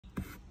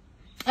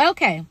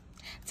Okay.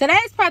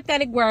 Today's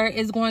prophetic word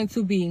is going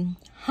to be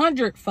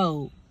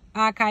hundredfold.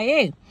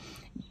 Okay.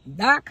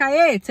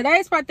 Okay.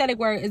 Today's prophetic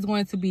word is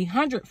going to be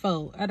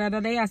hundredfold.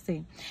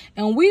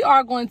 And we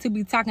are going to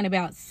be talking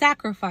about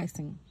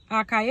sacrificing.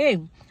 Okay.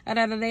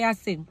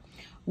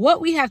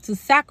 What we have to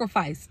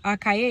sacrifice,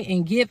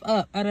 and give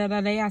up,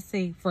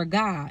 for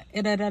God,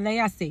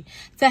 to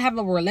have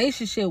a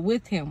relationship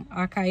with Him,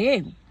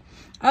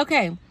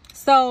 Okay,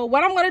 so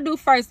what I'm going to do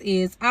first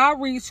is I'll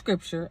read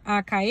scripture,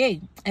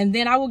 and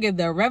then I will give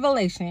the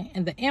revelation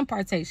and the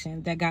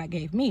impartation that God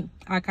gave me,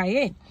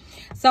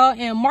 So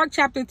in Mark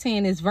chapter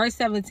 10, is verse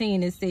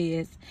 17, it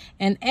says,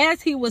 "And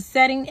as he was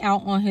setting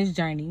out on his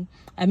journey,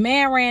 a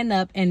man ran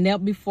up and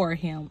knelt before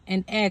him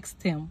and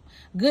asked him,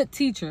 'Good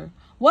teacher,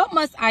 what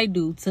must I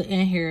do to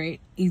inherit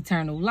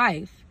eternal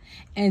life?'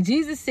 And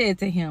Jesus said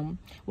to him,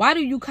 'Why do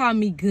you call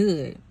me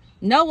good?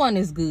 No one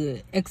is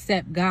good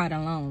except God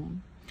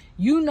alone.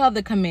 You know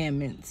the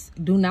commandments.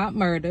 Do not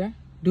murder.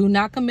 Do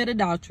not commit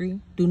adultery.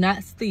 Do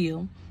not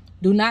steal.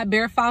 Do not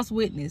bear false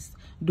witness.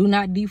 Do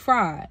not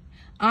defraud.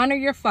 Honor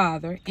your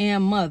father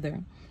and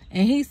mother.'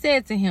 And he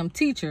said to him,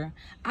 'Teacher,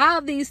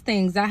 all these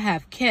things I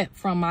have kept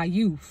from my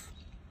youth.'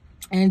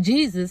 And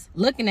Jesus,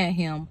 looking at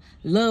him,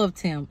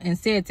 loved him and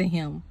said to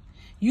him,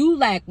 'You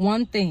lack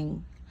one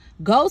thing.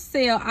 Go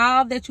sell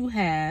all that you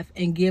have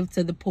and give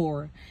to the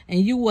poor,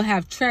 and you will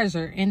have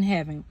treasure in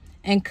heaven.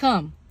 And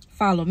come,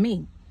 follow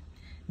me.'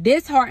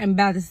 Disheartened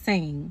by the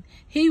saying,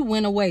 he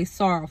went away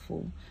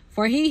sorrowful,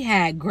 for he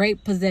had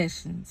great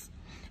possessions.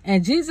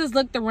 And Jesus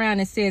looked around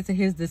and said to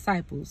his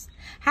disciples,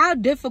 'How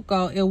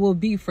difficult it will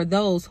be for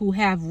those who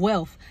have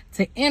wealth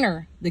to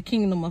enter the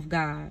kingdom of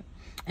God.'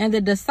 And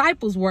the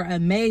disciples were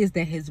amazed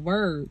at his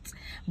words.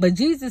 But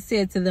Jesus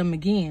said to them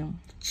again,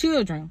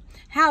 'Children,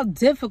 how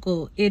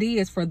difficult it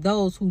is for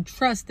those who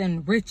trust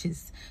in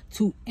riches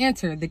to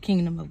enter the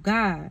kingdom of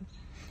God.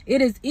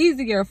 It is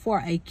easier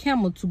for a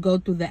camel to go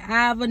through the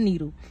eye of a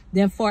needle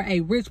than for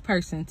a rich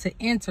person to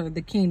enter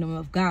the kingdom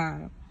of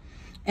God.'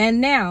 And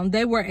now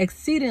they were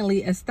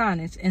exceedingly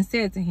astonished and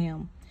said to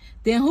him,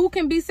 'Then who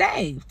can be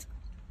saved?'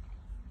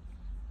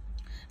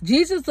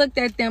 Jesus looked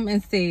at them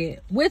and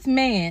said, 'With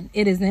man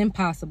it is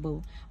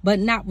impossible, but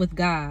not with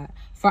God,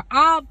 for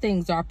all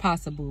things are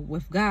possible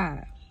with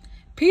God.'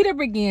 Peter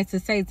began to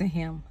say to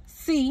him,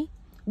 'See,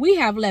 we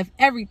have left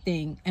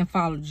everything and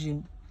followed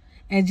you.'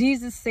 And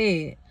Jesus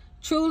said,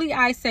 'Truly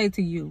I say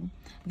to you,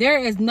 there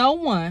is no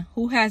one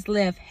who has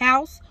left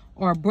house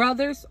or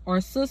brothers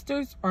or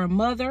sisters or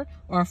mother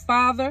or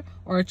father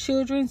or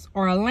children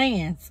or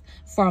lands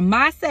for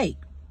my sake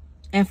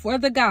and for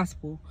the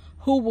gospel,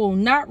 who will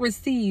not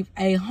receive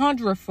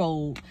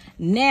 100-fold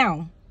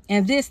now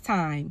and this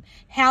time,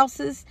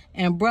 houses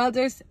and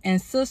brothers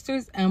and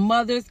sisters and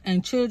mothers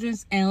and children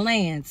and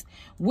lands,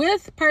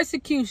 with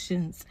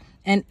persecutions,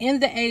 and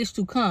in the age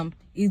to come,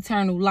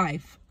 eternal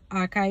life.'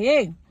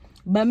 Okay.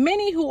 But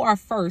many who are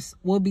first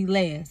will be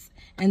last,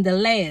 and the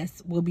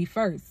last will be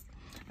first."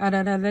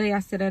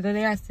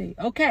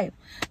 Okay.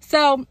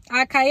 So,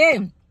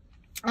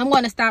 I'm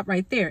going to stop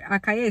right there.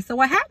 Okay. So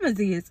what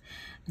happens is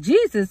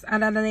Jesus,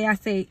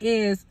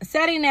 is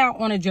setting out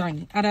on a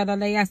journey.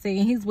 And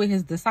he's with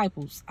his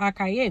disciples.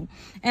 Okay.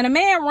 And a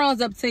man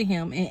runs up to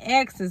him and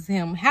asks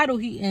him, how do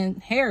he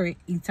inherit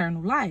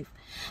eternal life?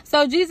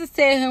 So Jesus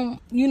said to him,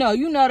 you know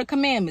the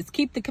commandments.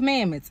 Keep the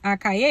commandments.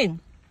 Okay.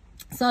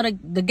 So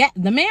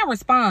the man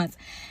responds,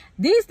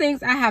 "These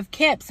things I have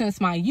kept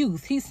since my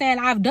youth." He's saying,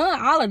 I've done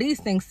all of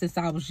these things since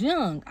I was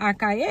young. But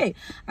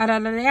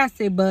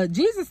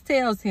Jesus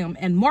tells him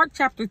in Mark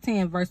chapter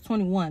 10, verse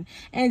 21,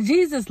 and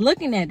Jesus,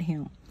 looking at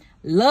him,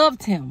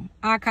 loved him.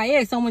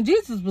 So when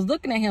Jesus was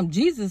looking at him,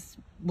 Jesus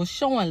was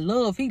showing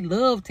love. He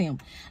loved him.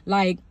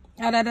 Like,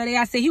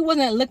 he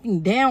wasn't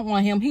looking down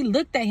on him. He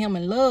looked at him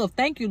in love.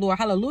 Thank you, Lord.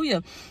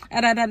 Hallelujah.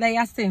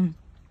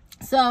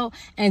 So,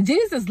 and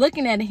Jesus,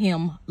 looking at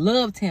him,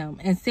 loved him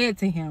and said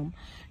to him,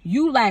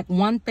 "You lack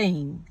one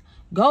thing.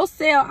 Go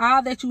sell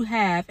all that you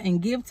have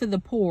and give to the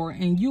poor,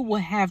 and you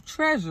will have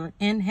treasure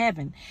in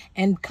heaven.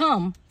 And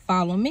come,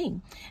 follow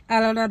me."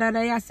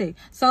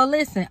 So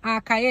listen,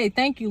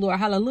 thank you, Lord.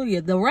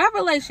 Hallelujah. The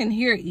revelation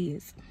here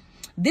is,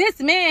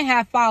 this man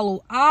had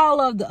followed all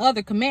of the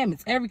other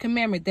commandments, every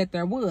commandment that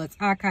there was.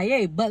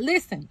 But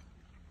listen.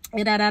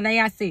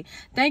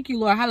 Thank you,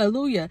 Lord.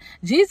 Hallelujah.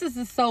 Jesus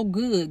is so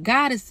good.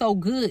 God is so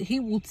good.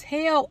 He will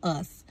tell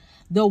us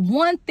the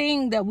one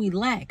thing that we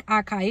lack.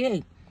 God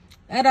is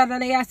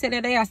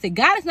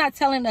not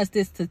telling us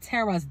this to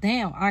tear us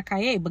down.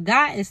 But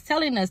God is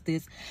telling us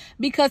this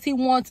because he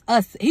wants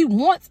us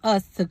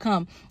to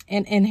come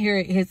and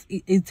inherit his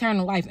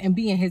eternal life and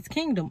be in his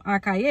kingdom.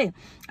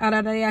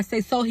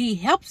 So he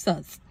helps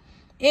us.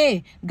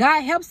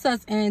 God helps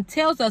us and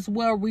tells us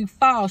where we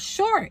fall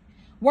short.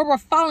 Where we're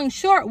falling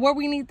short, where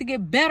we need to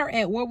get better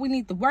at, where we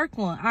need to work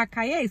on.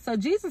 So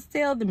Jesus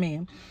tells the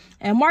man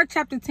in Mark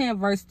chapter 10,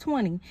 verse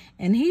 20,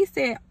 and he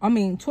said,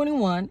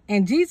 21,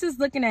 and Jesus,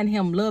 looking at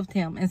him, loved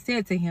him and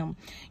said to him,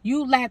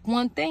 "You lack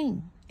one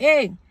thing."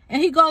 And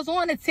And he goes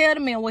on to tell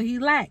the man what he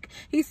lacked.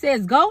 He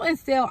says, go and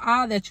sell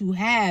all that you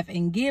have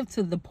and give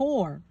to the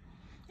poor,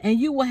 and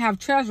you will have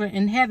treasure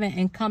in heaven,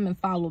 and come and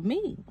follow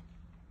me.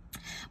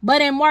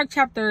 But in Mark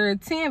chapter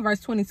 10, verse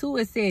 22,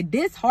 it said,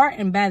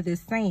 disheartened by this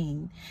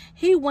saying,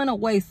 he went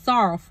away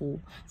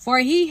sorrowful, for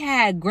he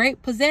had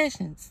great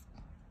possessions.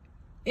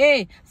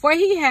 For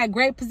he had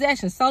great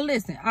possessions. So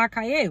listen,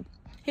 Akaye,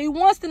 he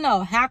wants to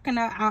know, how can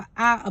I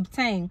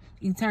obtain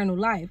eternal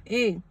life?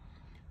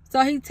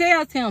 So he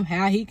tells him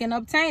how he can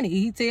obtain it.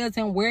 He tells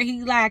him where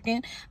he's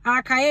lacking.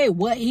 Akaye,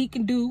 what he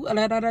can do.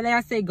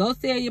 I said, go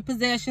sell your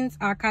possessions.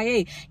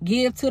 Akaye,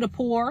 give to the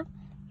poor.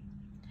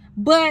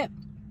 But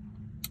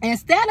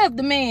instead of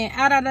the man,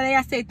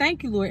 I say,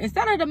 thank you, Lord.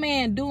 Instead of the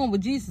man doing what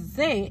Jesus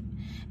said,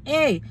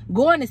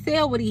 going to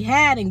sell what he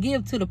had and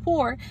give to the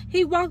poor,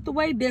 he walked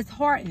away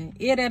disheartened.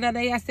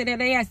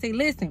 I say,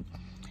 listen,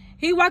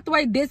 he walked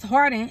away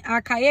disheartened.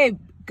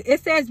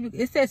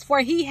 It says, for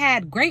he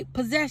had great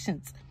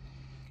possessions.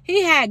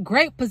 He had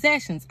great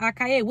possessions,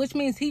 which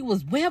means he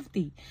was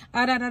wealthy.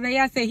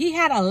 I say, he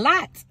had a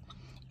lot.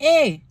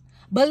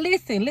 But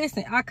listen,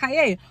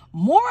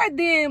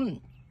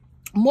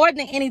 more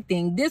than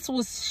anything, this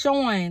was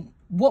showing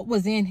what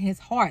was in his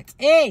heart.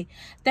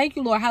 Thank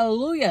you, Lord.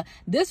 Hallelujah.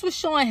 This was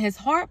showing his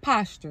heart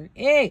posture.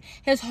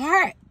 His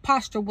heart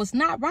posture was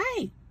not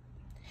right.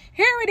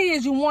 Here it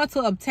is. You want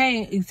to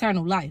obtain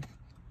eternal life,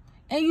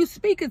 and you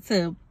speak it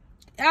to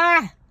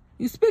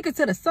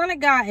the Son of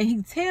God, and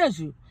he tells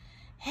you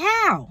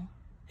how.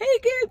 He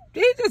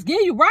just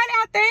give you right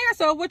out the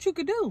answer of what you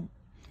could do.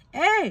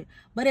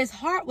 But his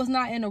heart was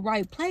not in the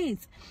right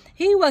place.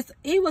 He was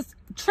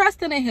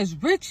trusting in his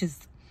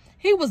riches.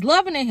 He was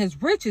loving in his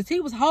riches.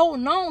 He was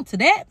holding on to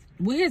that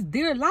with his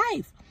dear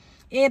life.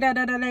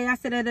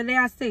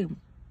 I see.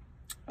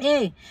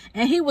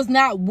 And he was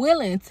not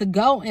willing to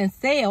go and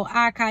sell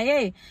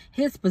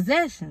his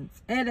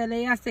possessions.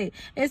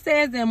 It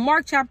says in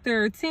Mark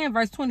chapter 10,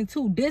 verse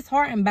 22,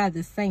 disheartened by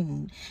the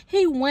saying,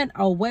 he went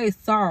away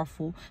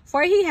sorrowful,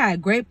 for he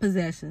had great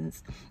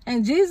possessions.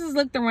 And Jesus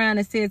looked around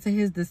and said to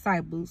his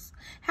disciples,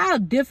 how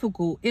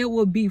difficult it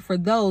will be for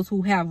those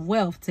who have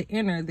wealth to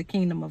enter the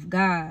kingdom of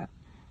God.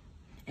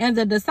 And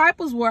the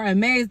disciples were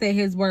amazed at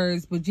his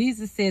words, but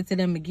Jesus said to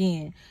them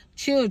again,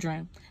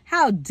 children,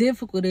 how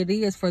difficult it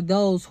is for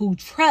those who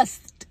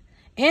trust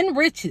in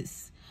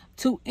riches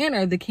to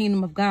enter the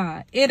kingdom of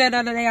God.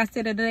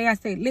 I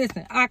say,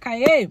 listen,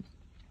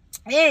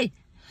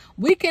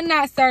 we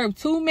cannot serve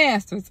two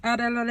masters.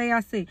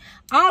 I say,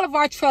 all of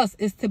our trust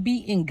is to be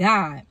in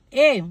God.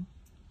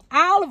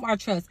 All of our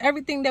trust,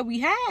 everything that we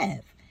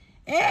have.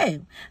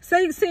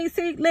 See,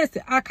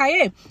 listen,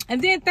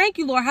 and then thank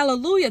you, Lord,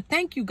 hallelujah,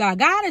 thank you, God.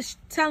 God is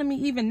telling me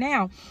even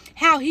now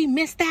how he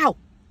missed out.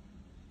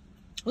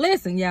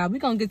 Listen, y'all, we're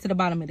gonna get to the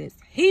bottom of this.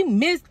 He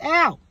missed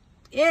out.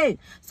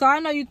 So I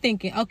know you're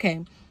thinking,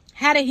 okay,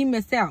 how did he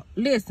miss out?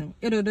 Listen,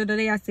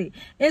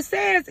 it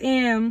says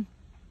in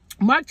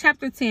Mark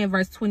chapter 10,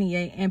 verse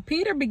 28, and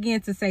Peter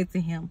began to say to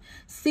him,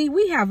 see,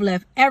 we have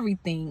left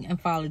everything and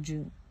followed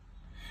you.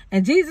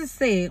 And Jesus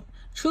said,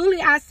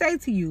 truly I say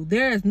to you,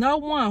 there is no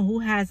one who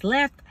has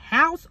left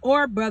house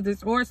or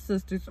brothers or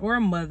sisters or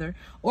mother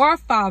or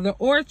father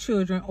or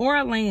children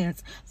or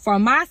lands for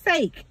my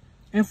sake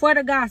and for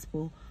the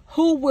gospel,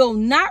 who will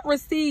not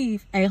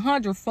receive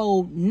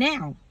 100-fold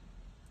now.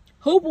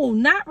 Who will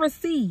not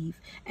receive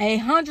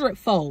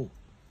 100-fold,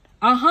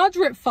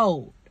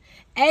 100-fold,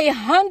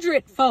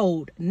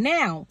 100-fold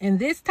now in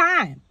this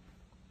time.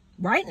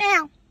 Right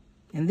now,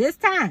 in this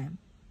time.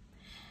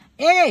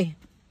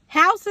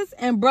 Houses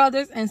and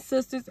brothers and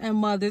sisters and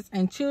mothers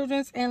and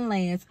children and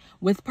lands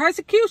with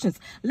persecutions.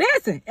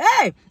 Listen,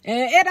 I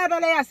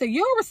said,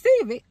 you'll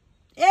receive it.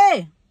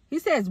 He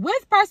says,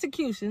 with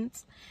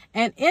persecutions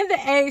and in the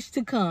age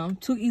to come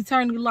to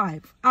eternal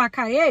life.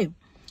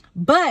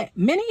 But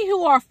many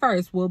who are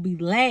first will be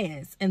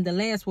last, and the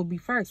last will be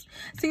first.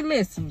 See,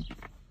 listen,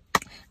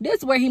 this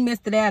is where he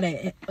missed it out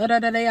at.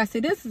 I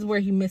said, this is where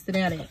he missed it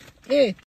out at.